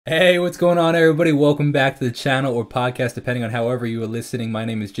Hey, what's going on, everybody? Welcome back to the channel or podcast, depending on however you are listening. My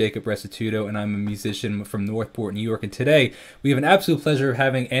name is Jacob Restituto, and I'm a musician from Northport, New York. And today, we have an absolute pleasure of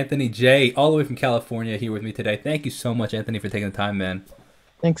having Anthony J, all the way from California, here with me today. Thank you so much, Anthony, for taking the time, man.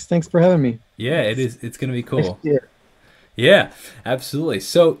 Thanks for having me. Yeah, it is. It's gonna be Nice to cool. be here. Yeah, absolutely.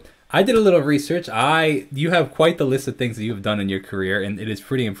 So I did a little research. You have quite the list of things that you've done in your career, and it is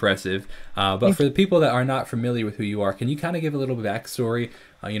pretty impressive. But Thank for you. the people that are not familiar with who you are, can you kind of give a little backstory,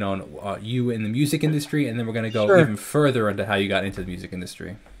 on you in the music industry, and then we're gonna go Sure, even further into how you got into the music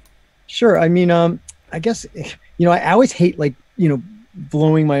industry. sure. I guess I always hate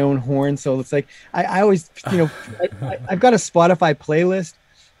blowing my own horn. So it's like I always, I've got a Spotify playlist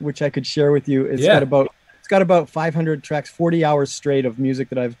which I could share with you. Yeah, It's got about 500 tracks, 40 hours straight of music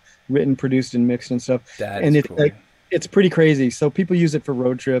that I've written, produced, and mixed and stuff. that is And it's cool. like it's pretty crazy. So people use it for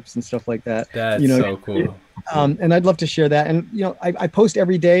road trips and stuff like that. You That's know, so cool. and I'd love to share that. And I post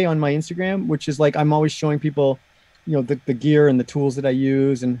every day on my Instagram, which is like I'm always showing people, the gear and the tools that I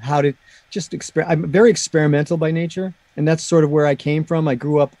use and how to just I'm very experimental by nature, and that's sort of where I came from. I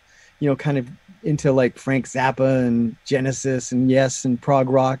grew up, kind of into like Frank Zappa and Genesis and Yes and prog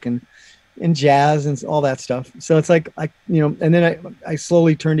rock and jazz and all that stuff. So it's like and then I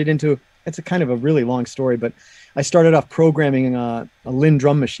slowly turned it into. It's a kind of a really long story, but I started off programming a Linn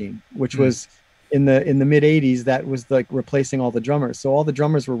drum machine, which Mm. was in the mid 80s. That was like replacing all the drummers. So all the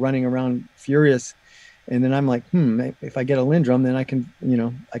drummers were running around furious. And then I'm like, if I get a Linn drum, then I can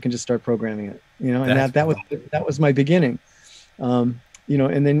just start programming it, and That's that was my beginning. And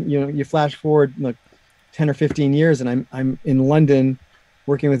then, you flash forward like 10 or 15 years and I'm in London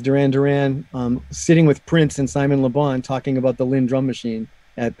working with Duran Duran, sitting with Prince and Simon Le Bon talking about the Linn drum machine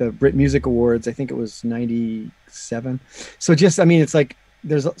at the Brit Music Awards. I think it was 97. So just, I mean, it's like,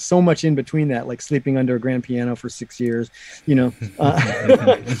 there's so much in between that, like sleeping under a grand piano for 6 years, you know,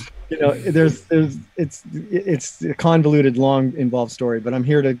 it's a convoluted, long, involved story, but I'm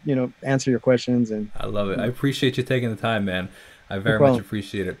here to, answer your questions and I love it. I appreciate you taking the time, man. I no very much problem.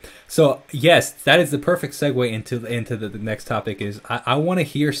 appreciate it. So yes, that is the perfect segue into the next topic. Is I want to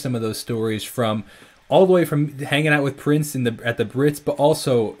hear some of those stories from all the way from hanging out with Prince in the at the Brits, but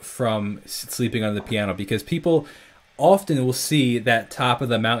also from sleeping on the piano, because people often will see that top of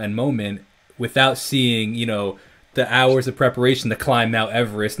the mountain moment without seeing, the hours of preparation to climb Mount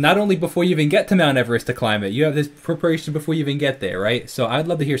Everest. Not only before you even get to Mount Everest to climb it, you have this preparation before you even get there, right? So I'd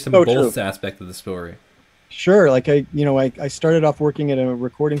love to hear some of So true. both aspects of the story. Sure. Like I started off working at a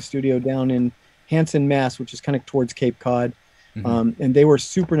recording studio down in Hanson, Mass, which is kind of towards Cape Cod. Hmm. And they were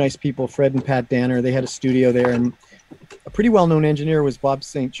super nice people, Fred and Pat Danner. They had a studio there, and a pretty well-known engineer was Bob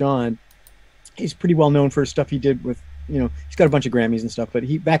St. John. He's pretty well known for stuff he did with, he's got a bunch of Grammys and stuff, but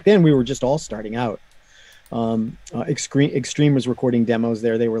back then we were just all starting out. Extreme was recording demos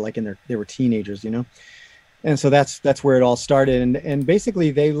there. They were like they were teenagers, and so that's where it all started. And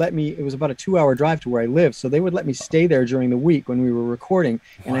basically they let me, it was about a 2 hour drive to where I lived, so they would let me stay there during the week when we were recording.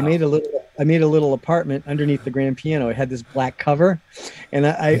 And Wow. I made a little apartment underneath the grand piano. It had this black cover, and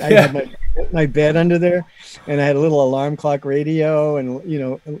I Yeah. had my bed under there, and I had a little alarm clock radio, and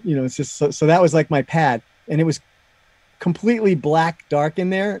it's just so that was like my pad. And it was completely black, dark in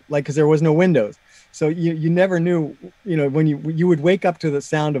there, like, because there was no windows. So you never knew, when you would wake up to the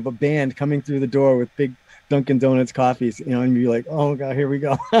sound of a band coming through the door with big Dunkin' Donuts coffees, and be like, oh God, here we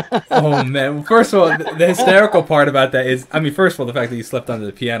go. Oh man. Well, first of all, the hysterical part about that is, I mean, first of all, the fact that you slept under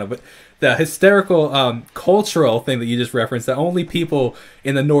the piano, but the hysterical cultural thing that you just referenced that only people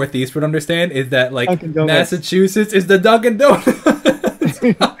in the Northeast would understand is that, like, Dunkin' Donuts. Massachusetts is the Dunkin' Donuts.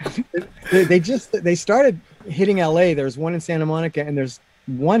 They started hitting LA. There's one in Santa Monica, and there's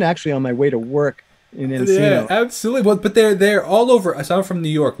one actually on my way to work in Yeah, Encino. absolutely. Well, but they're all over. So I'm from New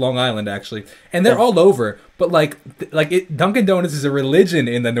York, Long Island, actually, and they're Yeah. all over. But Dunkin' Donuts is a religion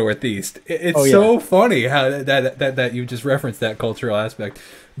in the Northeast. It's Oh yeah. so funny how that you just referenced that cultural aspect.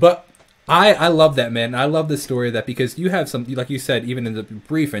 But I love that, man. I love the story of that, because you have some, like you said, even in the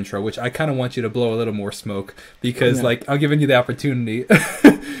brief intro, which I kind of want you to blow a little more smoke, because Yeah. like I'm giving you the opportunity.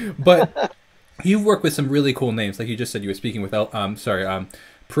 But you've worked with some really cool names, like you just said. You were speaking with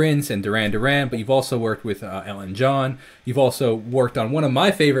Prince and Duran Duran, but you've also worked with Elton John. You've also worked on one of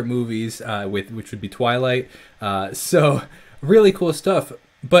my favorite movies, with which would be Twilight. So really cool stuff.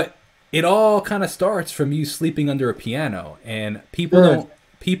 But it all kind of starts from you sleeping under a piano, and Sure.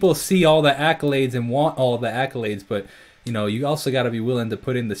 people see all the accolades and want all the accolades, but you also got to be willing to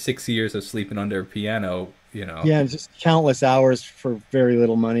put in the 6 years of sleeping under a piano. Yeah, just countless hours for very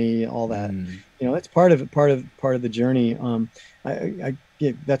little money, all that. Mm. That's part of it, part of the journey. I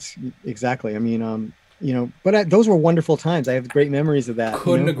yeah, that's exactly. I mean, But those were wonderful times. I have great memories of that.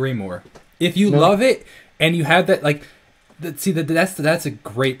 Couldn't agree more. If you love it and you have that, like, that's a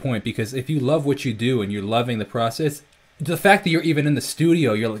great point, because if you love what you do and you're loving the process, the fact that you're even in the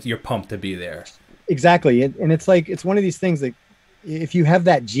studio, you're pumped to be there. Exactly. And it's like, it's one of these things that if you have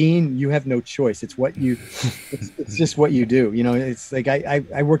that gene, you have no choice. It's what you, it's just what you do. It's like,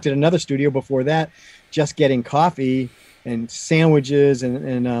 I worked at another studio before that, just getting coffee and sandwiches.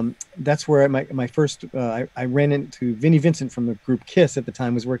 And that's where my first, I ran into Vinnie Vincent from the group Kiss at the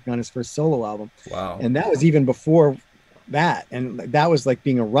time, was working on his first solo album. Wow. And that was even before that. And that was like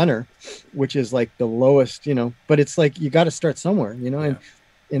being a runner, which is like the lowest, but it's like, you got to start somewhere,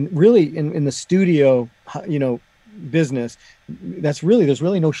 and really in the studio, business, there's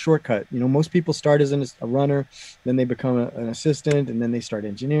really no shortcut. Most people start as a runner, then they become an assistant, and then they start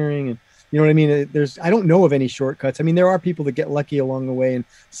engineering, and you know what I mean? I don't know of any shortcuts. I mean, there are people that get lucky along the way and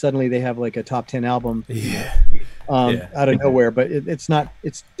suddenly they have like a top 10 album out of nowhere, but it's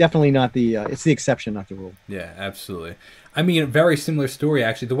definitely not it's the exception, not the rule. Yeah, absolutely. I mean, a very similar story,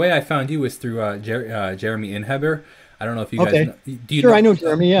 actually. The way I found you was through Jeremy Inhaber. I don't know if you guys know. Do you know? I know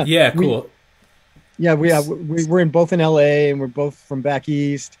Jeremy, yeah. Yeah, cool. We're both in LA, and we're both from back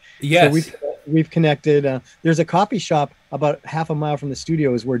east. Yes. So we've connected. There's a coffee shop about half a mile from the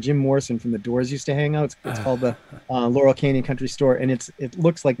studio is where Jim Morrison from the Doors used to hang out. It's called the Laurel Canyon Country Store, and it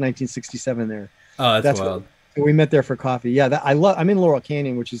looks like 1967 there. Oh, that's wild. We met there for coffee. Yeah, I'm in Laurel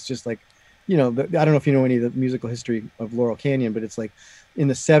Canyon, which is just like, I don't know if you know any of the musical history of Laurel Canyon, but it's like in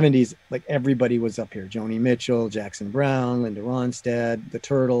the 70s, like everybody was up here. Joni Mitchell, Jackson Browne, Linda Ronstadt, the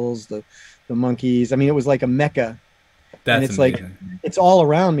Turtles, the Monkees. I mean, it was like a mecca. That's it's amazing. Like, it's all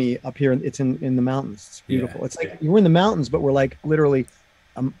around me up here. It's in the mountains. It's beautiful. Yeah. It's like we're in the mountains, but we're like literally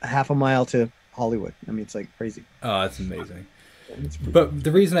half a mile to Hollywood. I mean, it's like crazy. Oh, that's amazing. But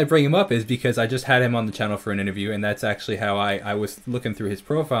the reason I bring him up is because I just had him on the channel for an interview, and that's actually how I was looking through his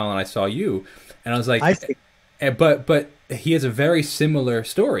profile, and I saw you, and I was like, but he has a very similar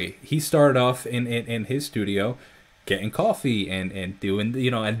story. He started off in his studio getting coffee and doing,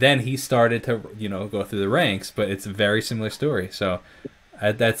 and then he started to, go through the ranks, but it's a very similar story. So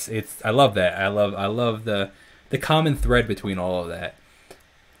I love that. I love the common thread between all of that.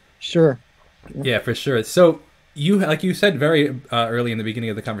 Sure. Yeah, for sure. So you, like you said very early in the beginning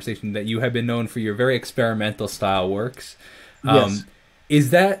of the conversation, that you have been known for your very experimental style works. Yes. Is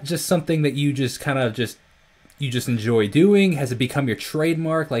that just something that you just kind of you enjoy doing? Has it become your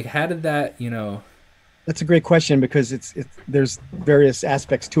trademark? Like, how did that, That's a great question, because there's various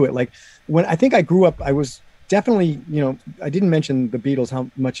aspects to it. Like, when I think I grew up, I was definitely, I didn't mention the Beatles, how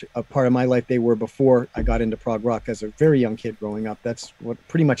much a part of my life they were before I got into prog rock as a very young kid growing up. That's what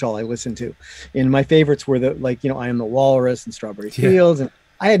pretty much all I listened to. And my favorites were I Am the Walrus and Strawberry Fields. And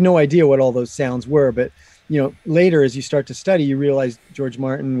I had no idea what all those sounds were, but later as you start to study, you realize George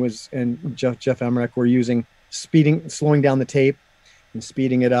Martin and Jeff Emmerich were slowing down the tape and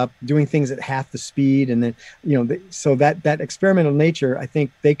speeding it up, doing things at half the speed. And then, so that experimental nature, I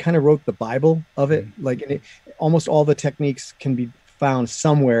think they kind of wrote the Bible of it. Like, almost all the techniques can be found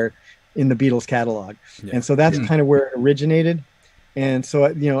somewhere in the Beatles catalog. Yeah. And so that's kind of where it originated. And so,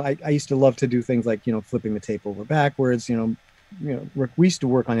 I used to love to do things like, flipping the tape over backwards, we used to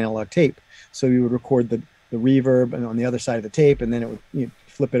work on analog tape. So you would record the reverb and on the other side of the tape, and then it would,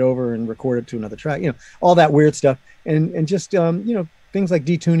 flip it over and record it to another track, all that weird stuff. And just, things like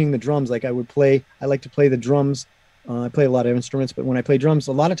detuning the drums. Like I like to play the drums. I play a lot of instruments, but when I play drums,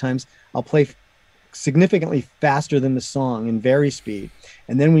 a lot of times I'll play significantly faster than the song in vary speed.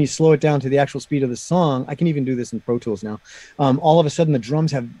 And then when you slow it down to the actual speed of the song, I can even do this in Pro Tools now. All of a sudden the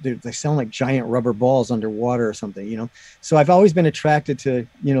drums they sound like giant rubber balls underwater or something, So I've always been attracted to,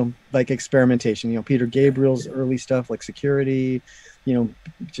 like experimentation, Peter Gabriel's early stuff like Security,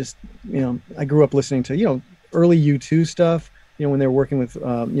 I grew up listening to, early U2 stuff, when they were working with,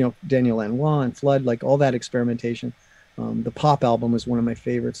 Daniel Lanois and Flood, like all that experimentation. The Pop album was one of my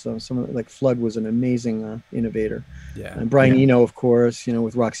favorites. So like Flood was an amazing innovator. Yeah. And Brian Eno, of course,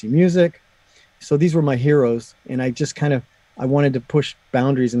 with Roxy Music. So these were my heroes. And I just I wanted to push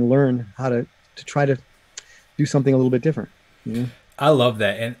boundaries and learn how to try to do something a little bit different. I love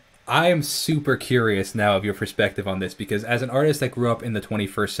that. And I am super curious now of your perspective on this, because as an artist that grew up in the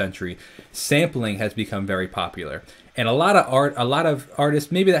 21st century, sampling has become very popular. And a lot of artists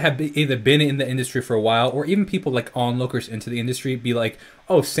maybe that have either been in the industry for a while, or even people like onlookers into the industry, be like,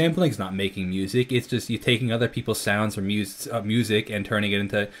 oh, sampling's not making music. It's just you taking other people's sounds or music and turning it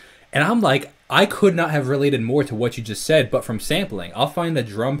into... And I'm like, I could not have related more to what you just said, but from sampling. I'll find the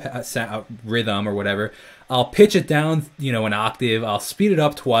drum rhythm or whatever. I'll pitch it down, you know, an octave. I'll speed it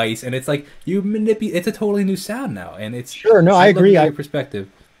up twice, and it's like you manipulate. It's a totally new sound now, and it's Sure. No, I agree. Your perspective.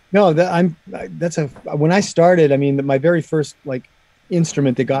 No, that's when I started, I mean, my very first like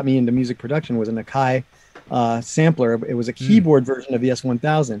instrument that got me into music production was an Akai sampler. It was a keyboard version of the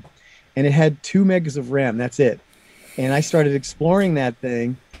S1000, and it had 2 megs of RAM. That's it. And I started exploring that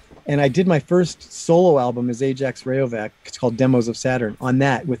thing, and I did my first solo album as Ajax Rayovac. It's called Demos of Saturn, on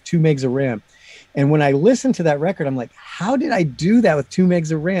that with 2 megs of RAM. And when I listened to that record, I'm like, how did I do that with 2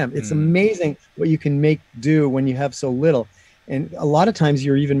 megs of RAM? It's amazing what you can make do when you have so little. And a lot of times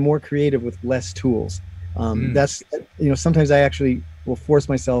you're even more creative with less tools. That's, you know, sometimes I actually will force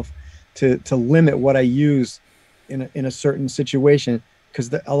myself to limit what I use in a certain situation,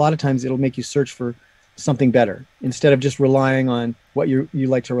 because a lot of times it'll make you search for something better instead of just relying on what you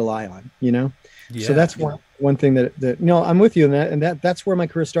like to rely on, you know? Yeah. So that's one thing that, you know, I'm with you in that, and that's where my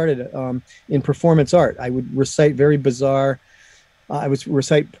career started, in performance art. I would recite very bizarre, I would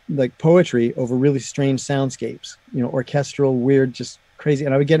recite like poetry over really strange soundscapes, you know, orchestral, weird, just crazy.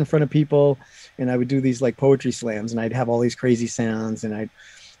 And I would get in front of people and I would do these like poetry slams, and I'd have all these crazy sounds, and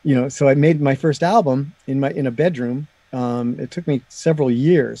you know, so I made my first album in a bedroom. It took me several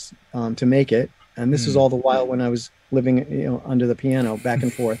years to make it. And this is all the while when I was living, you know, under the piano back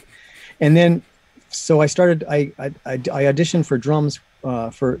and forth. And then, so I auditioned for drums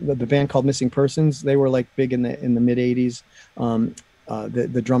for the band called Missing Persons. They were like big in the mid 80s.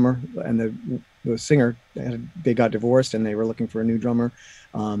 The drummer and the singer, they got divorced and they were looking for a new drummer.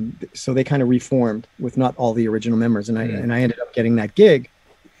 So they kind of reformed with not all the original members. And I ended up getting that gig.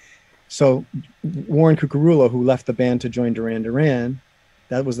 So Warren Cucurullo, who left the band to join Duran Duran,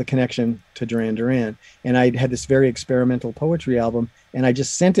 that was the connection to Duran Duran. And I had this very experimental poetry album, and I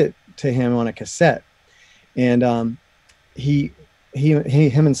just sent it to him on a cassette. And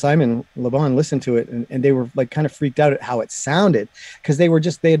him and Simon Le Bon listened to it, and they were like kind of freaked out at how it sounded, because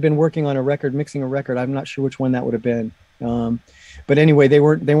they had been working on a record, mixing a record. I'm not sure which one that would have been. But anyway, they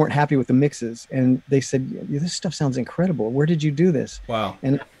weren't happy with the mixes, and they said, "This stuff sounds incredible. Where did you do this?" Wow.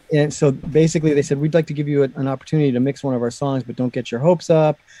 And so basically they said, "We'd like to give you an opportunity to mix one of our songs, but don't get your hopes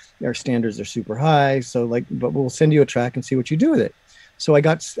up. Our standards are super high. So but we'll send you a track and see what you do with it." So I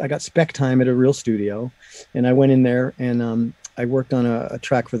got spec time at a real studio, and I went in there and I worked on a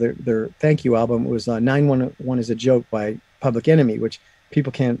track for their thank you album. It was 911 is a Joke by Public Enemy, which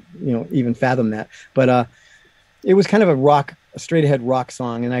people can't, you know, even fathom that. But it was kind of a straight ahead rock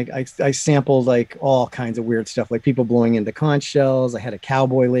song, and I sampled like all kinds of weird stuff, like people blowing into conch shells. I had a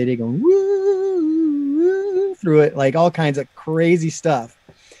cowboy lady going woo, woo through it, like all kinds of crazy stuff.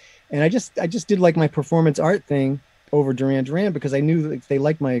 And I just did like my performance art thing over Duran Duran, because I knew that if they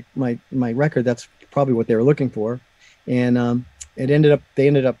liked my record, that's probably what they were looking for. And they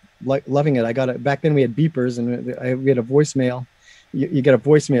ended up loving it. I got it back then. We had beepers, and we had a voicemail. You get a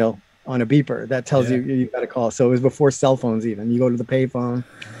voicemail on a beeper that tells you got to call. So it was before cell phones even. You go to the payphone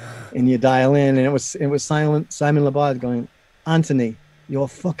and you dial in, and it was Simon Le Bon going, "Anthony, you're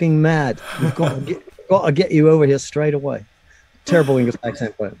fucking mad. We've got to get you over here straight away." Terrible English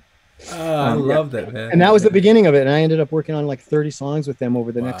accent, but I love that, man. And that was the beginning of it. And I ended up working on like 30 songs with them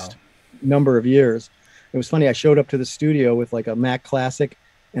over the next number of years. It was funny. I showed up to the studio with like a Mac Classic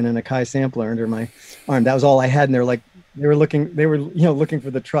and an Akai sampler under my arm. That was all I had. And they were looking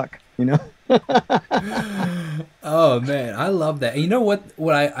for the truck, you know? Oh man, I love that. And you know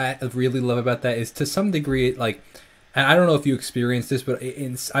what I really love about that is, to some degree, like, and I don't know if you experienced this, but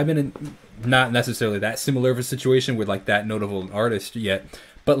I've been in not necessarily that similar of a situation with like that notable artist yet,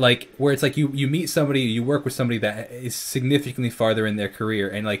 but like where it's like you meet somebody, you work with somebody that is significantly farther in their career,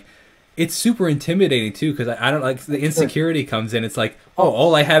 and like it's super intimidating too, because I don't like, the insecurity comes in. It's like, oh,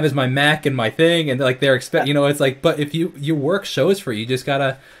 all I have is my Mac and my thing, and like they're you know, it's like, but if your work shows for you just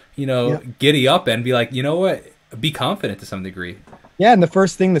gotta, you know, giddy up and be like, you know what, be confident to some degree. Yeah, and the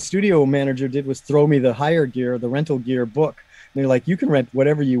first thing the studio manager did was throw me the hire gear, the rental gear book. And they're like, you can rent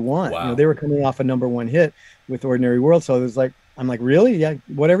whatever you want. Wow. You know, they were coming off a #1 hit with Ordinary World, so it was like, I'm like, really? Yeah,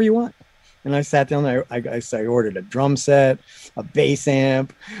 whatever you want. And I sat down and I ordered a drum set, a bass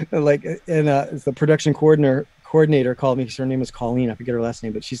amp, like, and the production coordinator called me. Her name was Colleen. I forget her last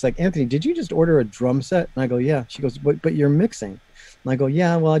name, but she's like, "Anthony, did you just order a drum set?" And I go, "Yeah." She goes, but you're mixing. And I go,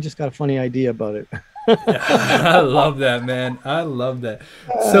 "Yeah, well, I just got a funny idea about it." I love that, man. I love that.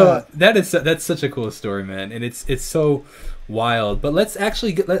 So that's such a cool story, man, and it's so wild. But let's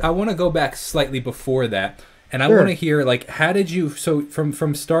actually I want to go back slightly before that. And I want to hear, like, how did you, so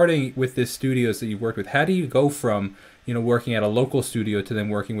from starting with this studios that you worked with, how do you go from, you know, working at a local studio to then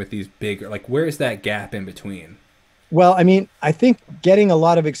working with these big, like, where is that gap in between? Well, I mean, I think getting a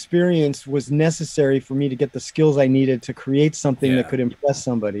lot of experience was necessary for me to get the skills I needed to create something that Yeah. could impress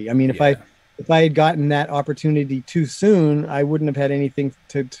somebody. I mean, Yeah. if I had gotten that opportunity too soon, I wouldn't have had anything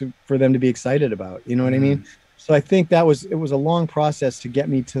to for them to be excited about. You know what I mean? Mm. So I think it was a long process to get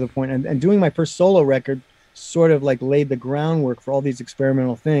me to the point. And doing my first solo record sort of like laid the groundwork for all these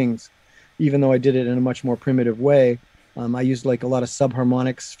experimental things, even though I did it in a much more primitive way. I used like a lot of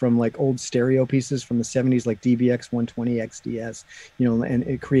subharmonics from like old stereo pieces from the 70s, like DBX 120 XDS, you know, and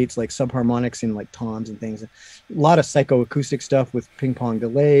it creates like subharmonics in like toms and things. A lot of psychoacoustic stuff with ping pong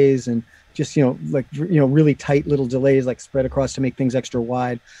delays and just, you know, like, you know, really tight little delays like spread across to make things extra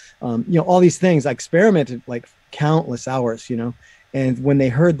wide. You know, all these things I experimented like countless hours, you know, and when they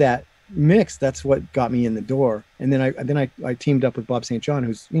heard that mix, that's what got me in the door. And then I teamed up with Bob St. John,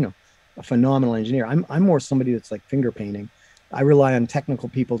 who's, you know, a phenomenal engineer. I'm more somebody that's like finger painting. I rely on technical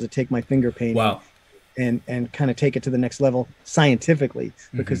people to take my finger painting Wow. and kind of take it to the next level scientifically,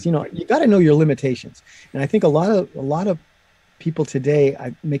 because Mm-hmm. you know, you got to know your limitations. And I think a lot of people today,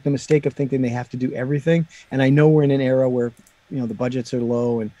 I make the mistake of thinking they have to do everything. And I know we're in an era where, you know, the budgets are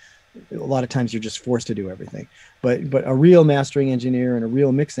low and a lot of times you're just forced to do everything. But a real mastering engineer and a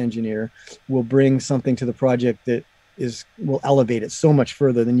real mix engineer will bring something to the project that will elevate it so much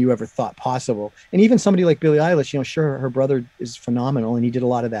further than you ever thought possible. And even somebody like Billie Eilish, you know, sure, her brother is phenomenal and he did a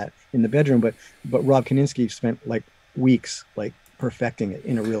lot of that in the bedroom, but Rob Kaninsky spent like weeks like perfecting it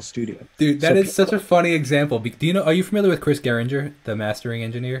in a real studio. Dude, that So is such a funny example. Do you know? Are you familiar with Chris Geringer, the mastering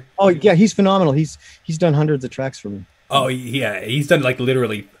engineer? oh yeah, he's phenomenal. He's done hundreds of tracks for me. Oh yeah, he's done like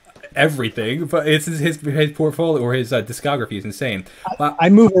literally everything. But it's his portfolio or his discography is insane. Wow. I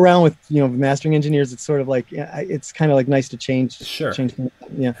move around with, you know, mastering engineers. It's sort of like, it's kind of like nice to change. Sure. Change.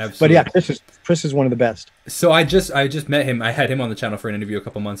 Yeah. Absolutely. But yeah, Chris is one of the best. So I just met him. I had him on the channel for an interview a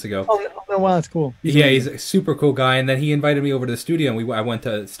couple months ago. Oh wow, that's cool. Yeah, he's a super cool guy. And then he invited me over to the studio, and I went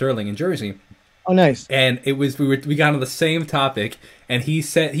to Sterling in Jersey. Oh, nice. And it was we got on the same topic, and he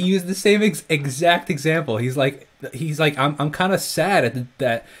said he used the same exact example. He's like I'm kind of sad at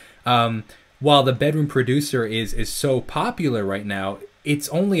that while the bedroom producer is so popular right now, it's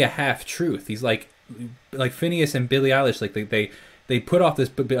only a half truth. He's like Phineas and Billie Eilish, like they put off this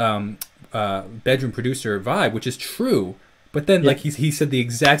bedroom producer vibe, which is true. But then, like he said the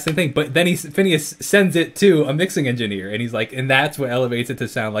exact same thing. But then Phineas sends it to a mixing engineer, and he's like, and that's what elevates it to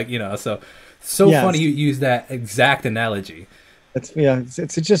sound like, you know. So funny you use that exact analogy.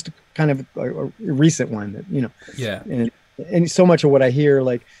 It's just kind of a recent one that, you know. Yeah. And so much of what I hear,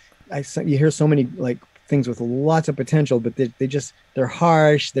 like you hear so many like things with lots of potential, but they're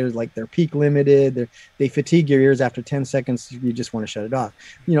harsh. They're like they're peak limited. They fatigue your ears after 10 seconds. You just want to shut it off,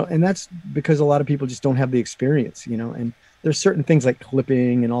 you know. And that's because a lot of people just don't have the experience, you know. And there's certain things like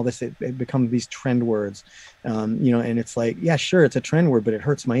clipping and all this. It become these trend words, you know. And it's like, yeah, sure, it's a trend word, but it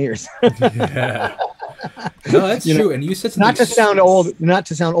hurts my ears. Yeah. No, that's true. Know, and you said not to sound old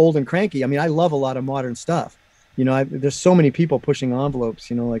and cranky. I mean, I love a lot of modern stuff. You know, there's so many people pushing envelopes,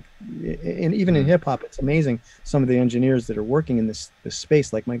 you know, like, and even in hip hop, it's amazing. Some of the engineers that are working in this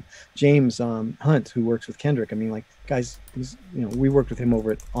space, like James Hunt, who works with Kendrick. I mean, like, guys, you know, we worked with him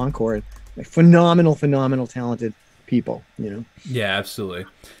over at Encore, and like, phenomenal, talented people, you know? Yeah, absolutely.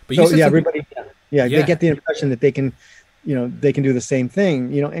 But so, yeah, everybody, they get the impression that they can, you know, they can do the same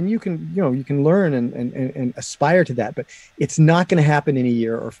thing, you know, and you can learn and aspire to that, but it's not going to happen in a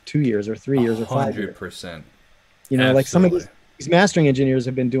year or 2 years or 3 years or 5 years. 100%. You know, like some of these mastering engineers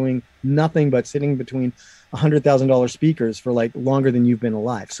have been doing nothing but sitting between $100,000 speakers for like longer than you've been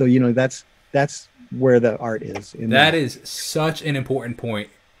alive. So, you know, that's where the art is. That is such an important point.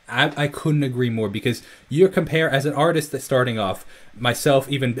 I couldn't agree more, because you're as an artist that's starting off, myself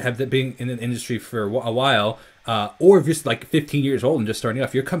even been in the industry for a while, or just like 15 years old and just starting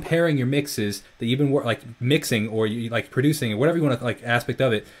off, you're comparing your mixes that you've been like mixing or you like producing or whatever you want to like aspect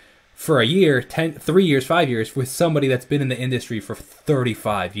of it for a year, 3 years, 5 years with somebody that's been in the industry for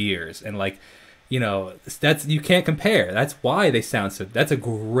 35 years. And like, you know, you can't compare. That's why they sound so. That's a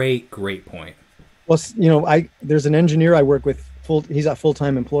great point. Well, you know, there's an engineer I work with. He's a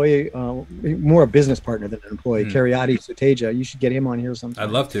full-time employee, more a business partner than an employee. Cariati Suteja. You should get him on here sometime.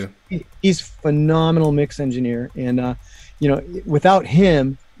 I'd love to. He's phenomenal mix engineer, and you know, without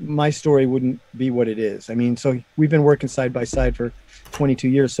him, my story wouldn't be what it is. I mean, so we've been working side by side for 22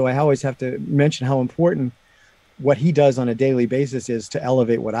 years. So I always have to mention how important what he does on a daily basis is to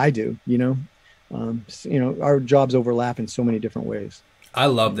elevate what I do. You know, you know, our jobs overlap in so many different ways. I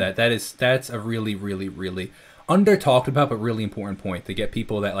love that. That's a really under talked about but really important point to get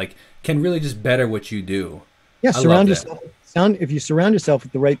people that like can really just better what you do. Yeah, surround yourself. If you surround yourself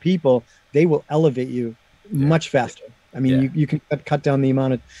with the right people, they will elevate you Yeah. much faster. I mean, Yeah. you can cut down the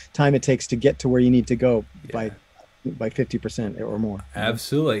amount of time it takes to get to where you need to go Yeah. by 50% or more. You know?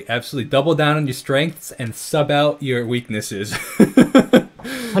 Absolutely. Absolutely. Double down on your strengths and sub out your weaknesses.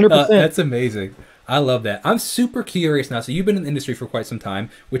 100%. That's amazing. I love that. I'm super curious now. So you've been in the industry for quite some time,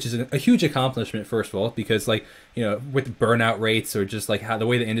 which is a huge accomplishment, first of all, because like, you know, with burnout rates or just like how the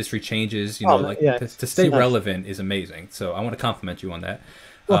way the industry changes, you know, Oh, like yeah, to it's stay nuts. relevant is amazing. So I want to compliment you on that.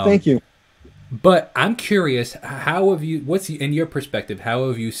 Well, thank you. But I'm curious, how have you, what's in your perspective, how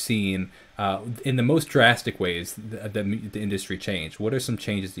have you seen, in the most drastic ways, the industry change? What are some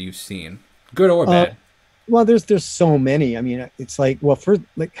changes that you've seen, good or Uh, bad? well, there's so many. I mean, it's like, well, for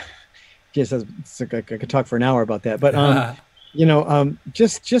like, yes, it's like I could talk for an hour about that, but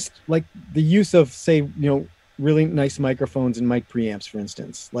just like the use of, say, really nice microphones and mic preamps, for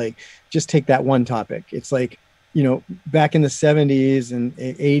instance. Like, just take that one topic. It's like, back in the 70s and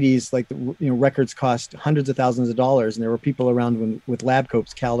 80s, like records cost hundreds of thousands of dollars, and there were people around with lab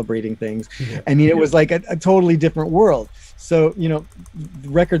coats calibrating things. Yeah. I mean, it was like a totally different world. So,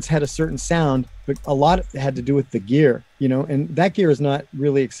 records had a certain sound, but a lot had to do with the gear, and that gear is not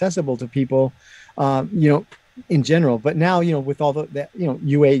really accessible to people, in general. But now, with all that,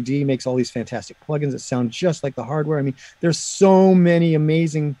 UAD makes all these fantastic plugins that sound just like the hardware. I mean, there's so many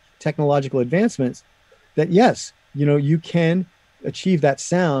amazing technological advancements that, yes, you can achieve that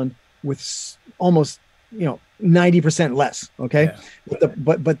sound with almost, 90% less. Okay. Yeah.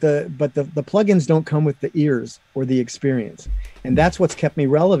 But the plugins don't come with the ears or the experience. And that's what's kept me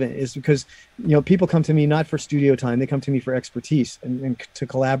relevant, is because, people come to me not for studio time. They come to me for expertise and to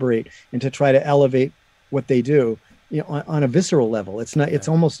collaborate and to try to elevate what they do, on a visceral level. It's not, it's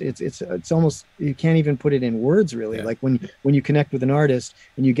almost, it's almost, you can't even put it in words, really. Yeah. Like when you connect with an artist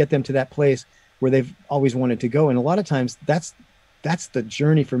and you get them to that place where they've always wanted to go. And a lot of times that's the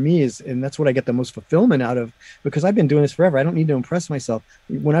journey for me, and that's what I get the most fulfillment out of, because I've been doing this forever. I don't need to impress myself.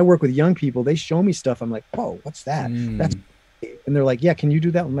 When I work with young people, they show me stuff. I'm like, whoa, what's that? That's, and they're like, yeah, can you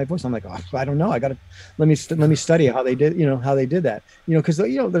do that with my voice? I'm like, oh, I don't know. I gotta, let me study how they did, how they did that, because,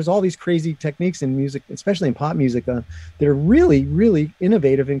 there's all these crazy techniques in music, especially in pop music, that are really, really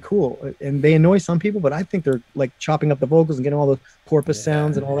innovative and cool. And they annoy some people, but I think they're like chopping up the vocals and getting all the porpoise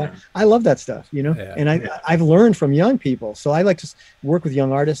sounds and all that. I love that stuff, and I've learned from young people. So I like to work with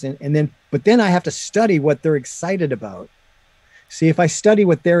young artists, but then I have to study what they're excited about. See, if I study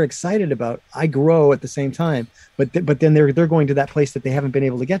what they're excited about, I grow at the same time. But then they're going to that place that they haven't been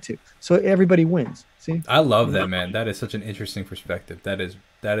able to get to. So everybody wins. See, I love that, man. That is such an interesting perspective. That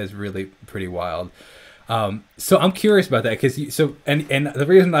is really pretty wild. So I'm curious about that, because and the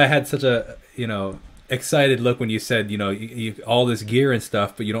reason I had such a excited look when you said you all this gear and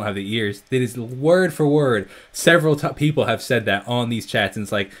stuff, but you don't have the ears. It is word for word. Several people have said that on these chats, and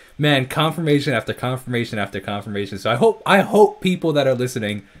it's like, man, confirmation after confirmation after confirmation. So I hope people that are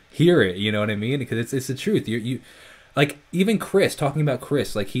listening hear it. You know what I mean? Because it's the truth. You like, even Chris, talking about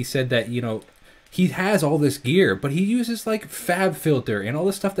Chris, like he said that he has all this gear, but he uses like Fab Filter and all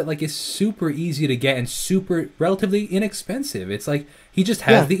this stuff that like is super easy to get and super relatively inexpensive. It's like he just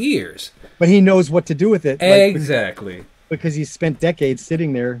has the ears, but he knows what to do with it. Exactly. Because he's spent decades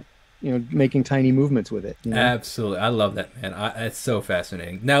sitting there, making tiny movements with it. Absolutely. I love that, man. It's so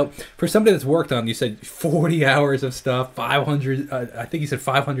fascinating. Now, for somebody that's worked on, you said 40 hours of stuff, 500, I think you said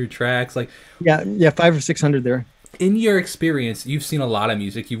 500 tracks. Like, yeah, 500 or 600 there. In your experience, you've seen a lot of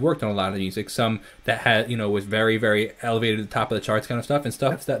music. You've worked on a lot of music. Some that had, was very, very elevated at the top of the charts kind of stuff, and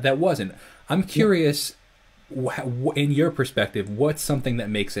stuff that wasn't. I'm curious, in your perspective, what's something that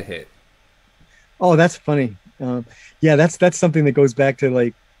makes a hit? Oh, that's funny. That's something that goes back to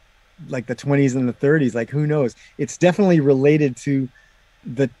like the 20s and the 30s. Like, who knows? It's definitely related to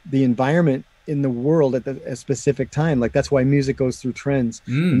the environment in the world at a specific time. Like, that's why music goes through trends.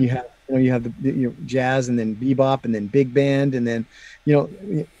 And you have the jazz, and then bebop, and then big band, and then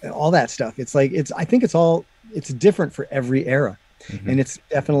all that stuff. It's like, I think it's different for every era. And it's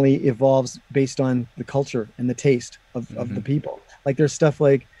definitely evolves based on the culture and the taste of the people. Like, there's stuff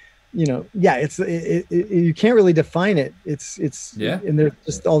like, you can't really define it. It's and there's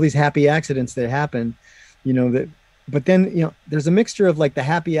just all these happy accidents that happen, but then, there's a mixture of like the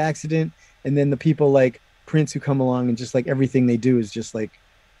happy accident, and then the people like Prince who come along, and just like everything they do is just like,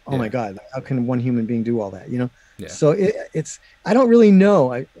 oh my God, how can one human being do all that? So it's, I don't really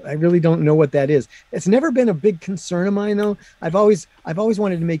know. I really don't know what that is. It's never been a big concern of mine, though. I've always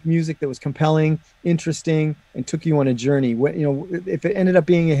wanted to make music that was compelling, interesting, and took you on a journey. If it ended up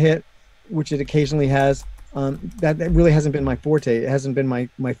being a hit, which it occasionally has, that really hasn't been my forte. It hasn't been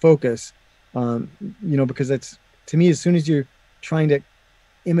my focus, because it's, to me, as soon as you're trying to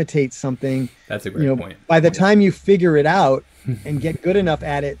imitate something, That's a great point. by the time you figure it out and get good enough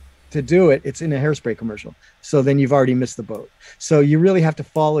at it to do it, it's in a hairspray commercial. So then you've already missed the boat. So you really have to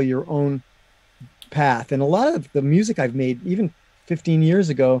follow your own path. And a lot of the music I've made, even 15 years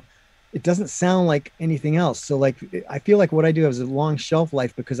ago, it doesn't sound like anything else. So like, I feel like what I do has a long shelf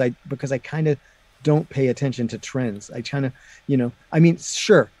life because I kind of don't pay attention to trends. I kind of, I mean,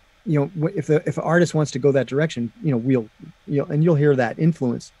 sure, if an artist wants to go that direction, and you'll hear that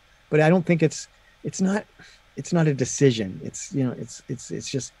influence, but I don't think it's not a decision. It's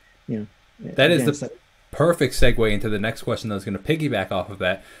just, that is the perfect segue into the next question that I was going to piggyback off of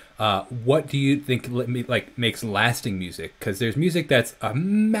that. What do you think makes lasting music? Because there's music that's a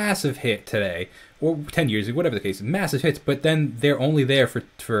massive hit today, or 10 years ago, whatever the case, massive hits, but then they're only there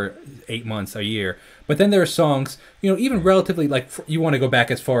for 8 months, a year. But then there are songs, even relatively, like, you want to go back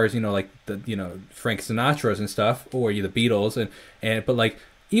as far as, like the, Frank Sinatra's and stuff, or the Beatles, but like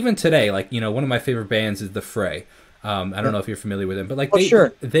even today, like, one of my favorite bands is The Fray. I don't know if you're familiar with them, but like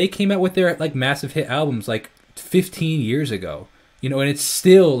they came out with their like massive hit albums like 15 years ago. And it's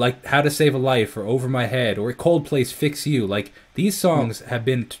still like How to Save a Life or Over My Head or Coldplay's Fix You. Like, these songs have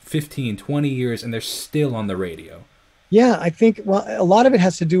been 15, 20 years and they're still on the radio. Yeah, I think, well, a lot of it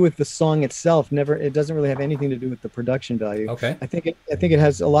has to do with the song itself. It doesn't really have anything to do with the production value. Okay. I think it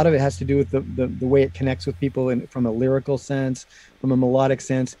has, a lot of it has to do with the way it connects with people from a lyrical sense, from a melodic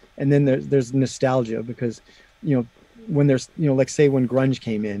sense. And then there's nostalgia because, when there's, like say when grunge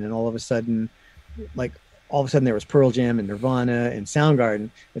came in and all of a sudden there was Pearl Jam and Nirvana and Soundgarden.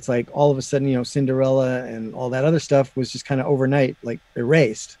 It's like all of a sudden, Cinderella and all that other stuff was just kind of overnight, like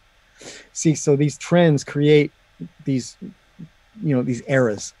erased. See, so these trends create these, these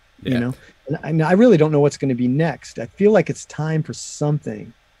eras, and I really don't know what's going to be next. I feel like it's time for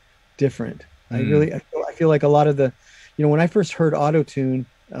something different. I feel like a lot of the, when I first heard auto-tune,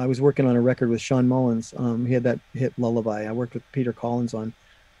 I was working on a record with Sean Mullins. He had that hit Lullaby. I worked with Peter Collins on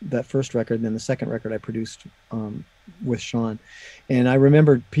that first record, and then the second record I produced with Sean. And I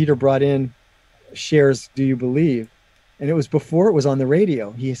remember Peter brought in Cher's Do You Believe? And it was before it was on the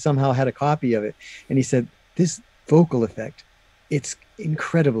radio. He somehow had a copy of it. And he said, this vocal effect, it's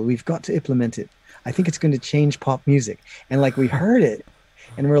incredible. We've got to implement it. I think it's going to change pop music. And like we heard it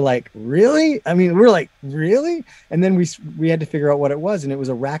and we're like, really? I mean, we're like, really? And then we had to figure out what it was. And it was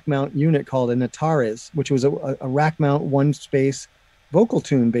a rack mount unit called an Ataris, which was a rack mount one space vocal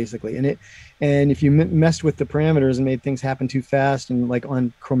tune basically. And if you messed with the parameters and made things happen too fast and like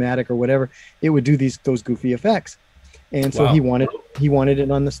on chromatic or whatever, it would do those goofy effects. And so he wanted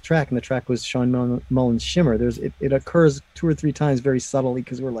it on this track, and the track was Sean Mullins' Shimmer. It occurs 2 or 3 times very subtly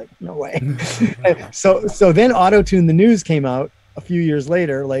because we're like, no way. so then Auto-Tune the News came out a few years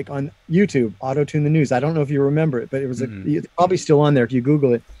later, like on YouTube. Auto-Tune the News. I don't know if you remember it, but it was it's probably still on there if you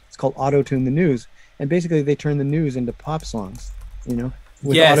Google it. It's called Auto-Tune the News, and basically they turned the news into pop songs.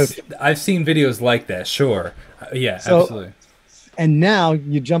 Yes, I've seen videos like that. Sure, absolutely. And now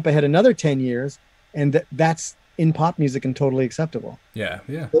you jump ahead another 10 years, and that's in pop music and totally acceptable. Yeah.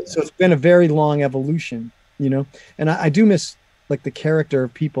 So it's been a very long evolution, and I do miss like the character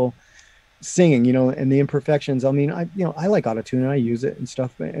of people singing, and the imperfections. I mean, I like autotune and I use it and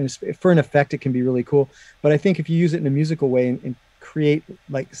stuff, and for an effect, it can be really cool. But I think if you use it in a musical way and create,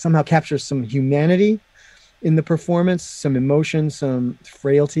 like, somehow capture some humanity in the performance, some emotion, some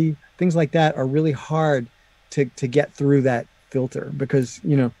frailty, things like that are really hard to get through that filter, because,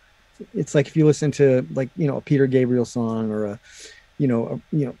 it's like if you listen to like, a Peter Gabriel song or a,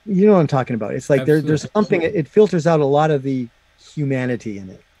 what I'm talking about. It's like there's something, it filters out a lot of the humanity in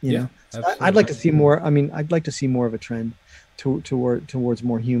it, know? So I'd like to see more. I mean, I'd like to see more of a trend towards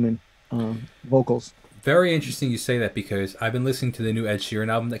more human vocals. Very interesting you say that, because I've been listening to the new Ed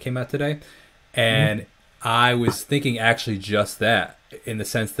Sheeran album that came out today, and I was thinking actually just that, in the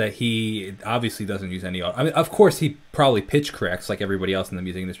sense that he obviously doesn't use any auto. I mean, of course, he probably pitch corrects like everybody else in the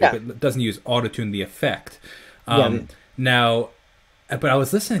music industry, but doesn't use auto-tune the effect. Now, but I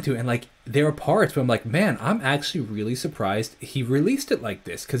was listening to it, and like there are parts where I'm like, man, I'm actually really surprised he released it like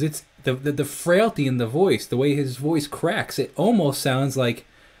this, because it's the frailty in the voice, the way his voice cracks. It almost sounds like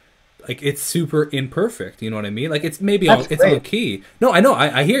it's super imperfect, you know what I mean? Like it's on key. No, I know,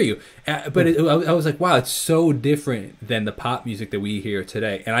 I hear you, but I was like, wow, it's so different than the pop music that we hear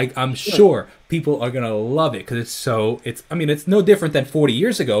today, and I'm sure people are gonna love it, because it's no different than 40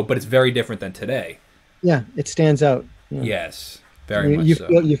 years ago, but it's very different than today. Yeah, it stands out. Yeah. Yes, very much so.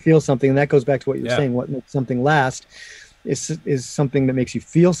 You feel something, and that goes back to what you're saying. What makes something last is something that makes you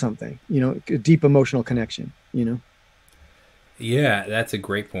feel something. A deep emotional connection. Yeah, that's a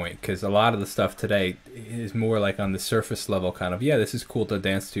great point because a lot of the stuff today is more like on the surface level, kind of. Yeah, this is cool to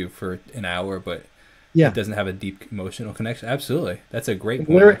dance to for an hour, but it Yeah. doesn't have a deep emotional connection. Absolutely, that's a great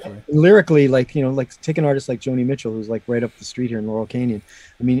point, actually. Lyrically, like, like take an artist like Joni Mitchell, who's like right up the street here in Laurel Canyon.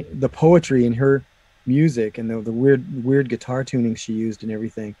 I mean, the poetry in her music and the weird guitar tuning she used and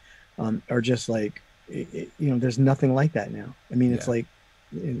everything, are just like, there's nothing like that now. I mean, it's Yeah, like,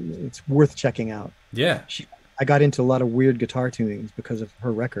 it's worth checking out. yeah, I got into a lot of weird guitar tunings because of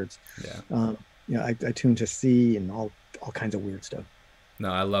her records. yeah. I tuned to C and all kinds of weird stuff. No,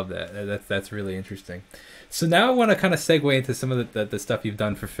 I love that. That's really interesting. So now I want to kind of segue into some of the stuff you've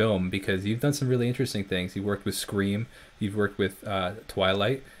done for film because you've done some really interesting things. You worked with Scream, you've worked with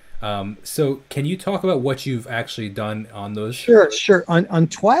Twilight. So can you talk about what you've actually done on those? Sure. On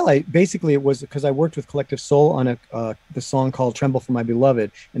Twilight, basically it was because I worked with Collective Soul on the song called "Tremble for My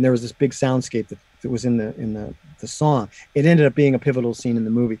Beloved," and there was this big soundscape that was in the song. It ended up being a pivotal scene in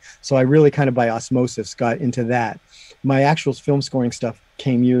the movie, so I really kind of by osmosis got into that. My actual film scoring stuff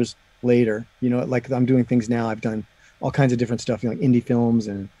came years later. Like I'm doing things now. I've done all kinds of different stuff, like indie films,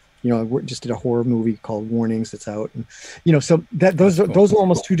 and I just did a horror movie called Warnings that's out, and so those Cool. are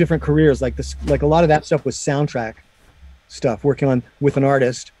almost two different careers. Like this, like a lot of that stuff was soundtrack stuff, working on with an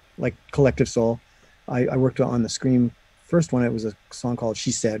artist like Collective Soul. I worked on the Scream first one. It was a song called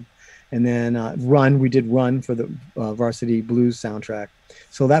She Said, and then Run. We did Run for the Varsity Blues soundtrack.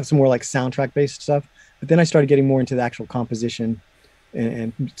 So that's more like soundtrack based stuff. But then I started getting more into the actual composition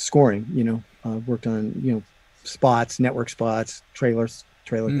and scoring. Worked on spots, network spots, trailer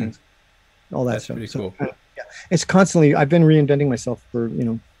things, all that That's stuff. pretty So, cool. yeah, it's constantly. I've been reinventing myself for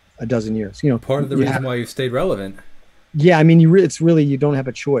a dozen years. Part of the reason why you've stayed relevant. Yeah, I mean, it's really, you don't have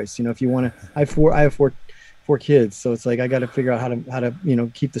a choice. If you want to, I have four kids, so it's like I got to figure out how to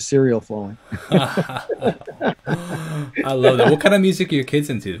keep the cereal flowing. I love that. What kind of music are your kids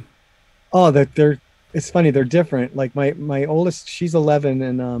into? Oh, it's funny, they're different. Like my oldest, she's 11,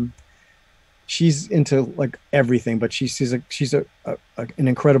 and she's into like everything, but she's an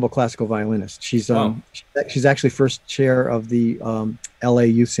incredible classical violinist. Wow. She's actually first chair of the LA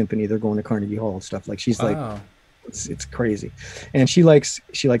Youth Symphony. They're going to Carnegie Hall and stuff. Like she's like, Wow. it's crazy. And she likes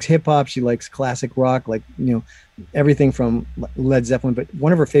hip hop, she likes classic rock, like everything from Led Zeppelin, but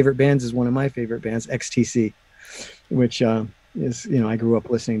one of her favorite bands is one of my favorite bands, XTC, which is, I grew up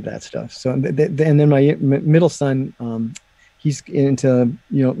listening to that stuff. So and then my middle son, he's into,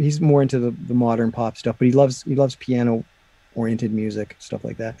 he's more into the modern pop stuff, but he loves piano oriented music, stuff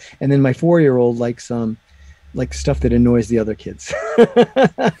like that. And then my 4-year-old likes like stuff that annoys the other kids.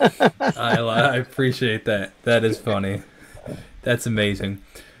 I appreciate that. That is funny. That's amazing.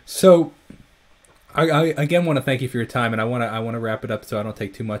 So I again want to thank you for your time, and I want to wrap it up so I don't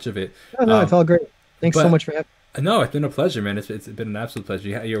take too much of it. No, it's all great. Thanks so much for having me. No, it's been a pleasure, man. It's been an absolute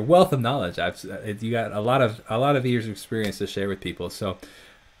pleasure. You're a wealth of knowledge. You got a lot of years of experience to share with people. So,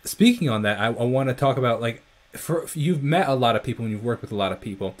 speaking on that, I want to talk about you've met a lot of people and you've worked with a lot of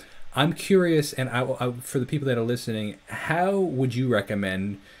people. I'm curious, and for the people that are listening, how would you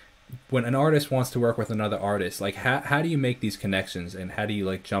recommend when an artist wants to work with another artist? Like, how do you make these connections, and how do you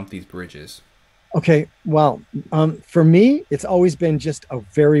like jump these bridges? Okay, well, for me, it's always been just a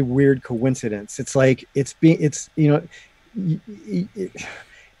very weird coincidence. It's like it's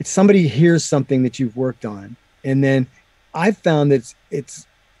somebody hears something that you've worked on, and then I've found that it's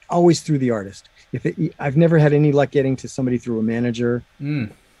always through the artist. I've never had any luck getting to somebody through a manager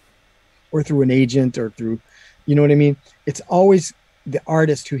or through an agent or through, you know what I mean? It's always the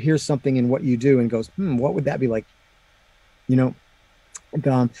artist who hears something in what you do and goes, what would that be like?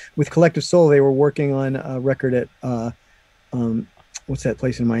 With Collective Soul, they were working on a record at what's that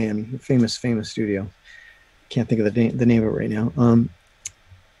place in Miami? Famous studio. Can't think of the name of it right now.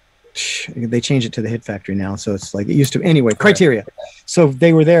 They changed it to the Hit Factory now, so it's like it used to. Anyway, Criteria. So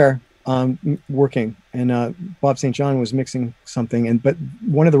they were there working, and Bob St. John was mixing something. But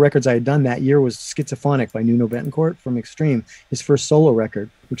one of the records I had done that year was Schizophonic by Nuno Betancourt from Extreme, his first solo record,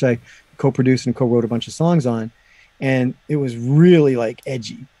 which I co-produced and co-wrote a bunch of songs on. And it was really like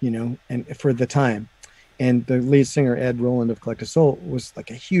edgy, and for the time. And the lead singer, Ed Roland of Collective Soul, was like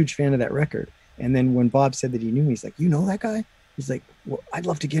a huge fan of that record. And then when Bob said that he knew me, he's like, "You know that guy?" He's like, "Well, I'd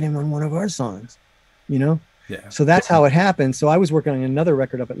love to get him on one of our songs," Yeah. So that's how it happened. So I was working on another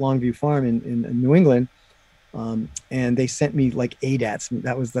record up at Longview Farm in New England. And they sent me like ADATs.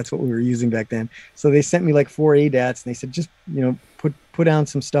 That's what we were using back then. So they sent me like 4 ADATs, and they said, just, put down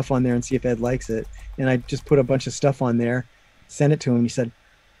some stuff on there and see if Ed likes it. And I just put a bunch of stuff on there, sent it to him. He said,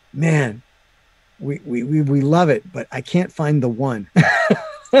 "Man, we love it, but I can't find the one."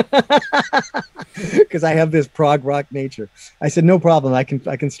 because I have this prog rock nature. I said, no problem. I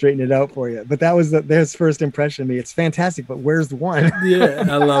can straighten it out for you. But that was their first impression of me. It's fantastic, but where's the one? Yeah,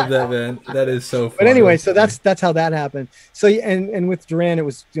 I love that, man. That is so But fun. anyway, so that's how that happened. So and with Duran, it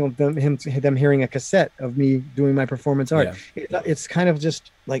was them hearing a cassette of me doing my performance art. Yeah. It's kind of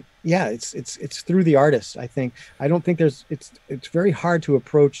just like, yeah, it's through the artist. I think I don't think it's very hard to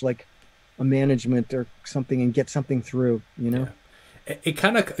approach like a management or something and get something through. Yeah.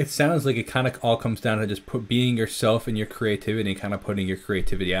 It sounds like it kind of all comes down to just being yourself and your creativity and kind of putting your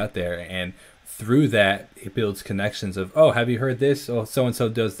creativity out there, and through that it builds connections of, oh, have you heard this? Oh, so and so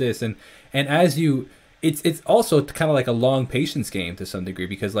does this, and as you, it's also kind of like a long patience game to some degree,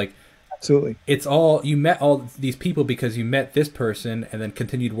 because like, absolutely, it's all, you met all these people because you met this person and then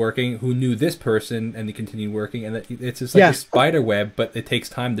continued working, who knew this person and they continued working, and it's just like a spider web, but it takes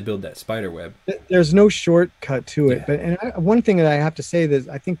time to build that spider web. There's no shortcut to it. But one thing that I have to say is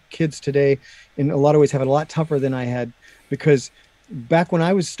I think kids today in a lot of ways have it a lot tougher than I had, because back when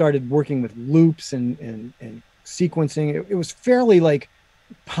I started working with loops and sequencing, it was fairly like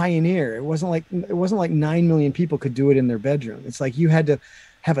pioneer. It wasn't like 9 million people could do it in their bedroom. It's like you had to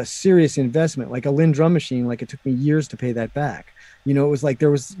have a serious investment, like a Lynn drum machine. Like it took me years to pay that back. You know, it was like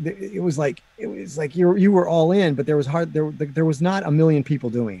it was like you were all in, but there was not a million people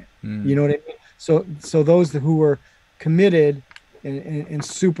doing it. You know what I mean? So those who were committed and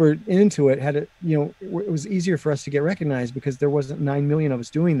super into it had it. You know, it was easier for us to get recognized because there wasn't 9 million of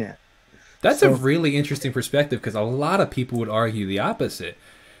us doing that. That's a really interesting perspective, because a lot of people would argue the opposite,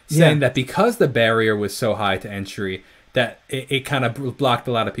 saying that because the barrier was so high to entry, that it kind of blocked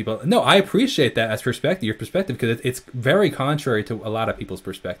a lot of people. No, I appreciate that as your perspective, because it's very contrary to a lot of people's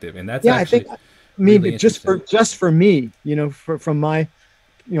perspective, and that's actually, I think, really just for me, you know, from my,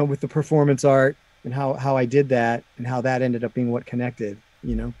 you know, with the performance art and how I did that and how that ended up being what connected,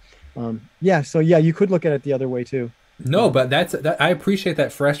 you know. So you could look at it the other way too. No, but I appreciate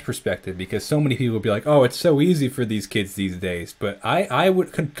that fresh perspective, because so many people would be like, oh, it's so easy for these kids these days. But I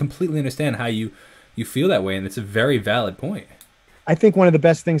would completely understand how you feel that way, and it's a very valid point. I think one of the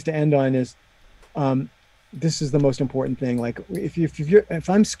best things to end on is, this is the most important thing. Like if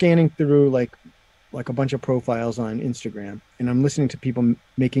I'm scanning through like a bunch of profiles on Instagram and I'm listening to people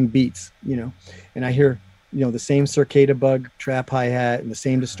making beats, you know, and I hear, you know, the same Cicada Bug trap hi-hat and the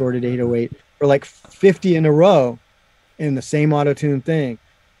same distorted 808 for like 50 in a row in the same auto-tune thing.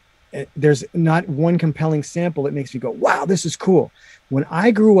 There's not one compelling sample that makes me go, wow, this is cool. When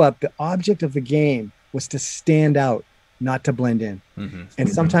I grew up, the object of the game was to stand out, not to blend in. And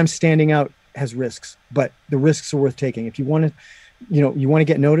sometimes standing out has risks, but the risks are worth taking. If you want to, you know, you want to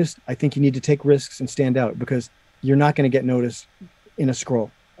get noticed, I think you need to take risks and stand out, because you're not going to get noticed in a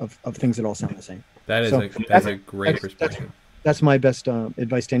scroll of things that all sound the same. That's a great perspective. That's my best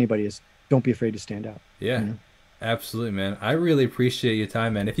advice to anybody is don't be afraid to stand out. Yeah. You know? Absolutely, man. I really appreciate your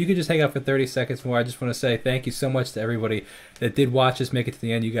time, man. If you could just hang out for 30 seconds more, I just want to say thank you so much to everybody that did watch us, make it to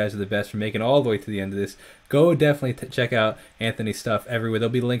the end. You guys are the best for making it all the way to the end of this. Go definitely check out Anthony's stuff everywhere.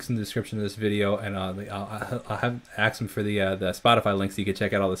 There'll be links in the description of this video, and I'll ask him for the Spotify links so you can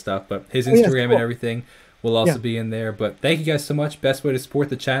check out all the stuff. But his Instagram and everything will also be in there. But thank you guys so much. Best way to support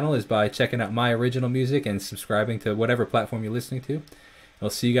the channel is by checking out my original music and subscribing to whatever platform you're listening to.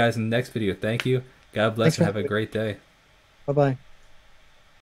 I'll see you guys in the next video. Thank you. God bless and have a great day. Bye-bye.